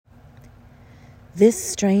This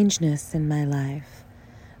Strangeness in My Life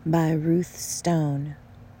by Ruth Stone.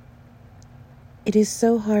 It is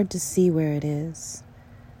so hard to see where it is,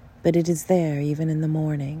 but it is there even in the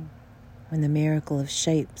morning, when the miracle of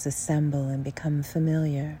shapes assemble and become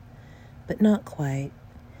familiar, but not quite,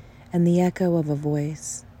 and the echo of a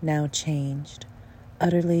voice, now changed,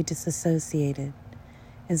 utterly disassociated,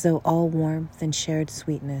 as though all warmth and shared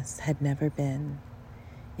sweetness had never been.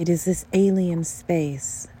 It is this alien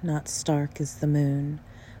space, not stark as the moon,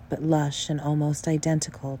 but lush and almost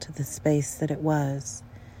identical to the space that it was.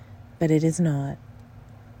 But it is not.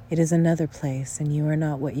 It is another place, and you are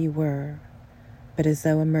not what you were. But as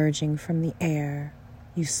though emerging from the air,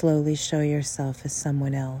 you slowly show yourself as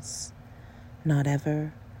someone else, not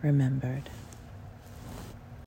ever remembered.